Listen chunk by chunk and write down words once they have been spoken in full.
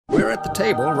We're at the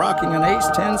table rocking an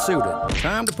ace-10 suited.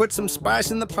 Time to put some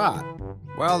spice in the pot.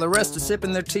 While the rest are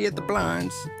sipping their tea at the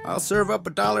blinds, I'll serve up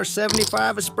a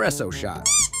 $1.75 espresso shot.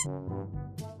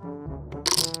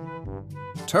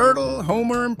 Turtle,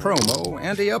 Homer, and Promo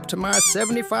ante up to my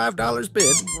 $75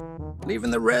 bid,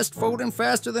 leaving the rest folding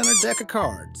faster than a deck of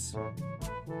cards.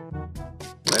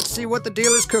 Let's see what the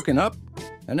dealer's cooking up.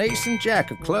 An ace and jack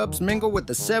of clubs mingle with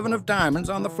the 7 of diamonds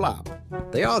on the flop.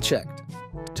 They all checked.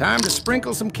 Time to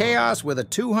sprinkle some chaos with a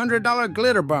 $200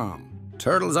 glitter bomb.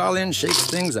 Turtle's all in shakes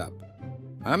things up.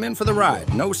 I'm in for the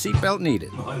ride, no seatbelt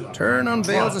needed. Turn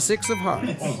unveils a 6 of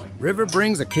hearts. River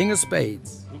brings a king of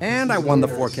spades. And I won the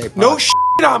 4K pot. No shit,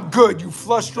 I'm good, you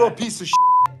flush draw piece of shit.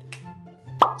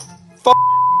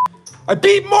 I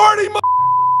beat Marty,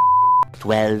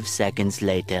 12 seconds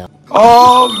later.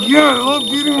 Oh, yeah, I love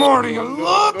beating Marty. I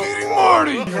love beating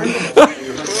Marty.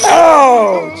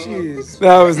 Oh, jeez.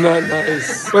 That was not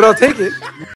nice. But I'll take it.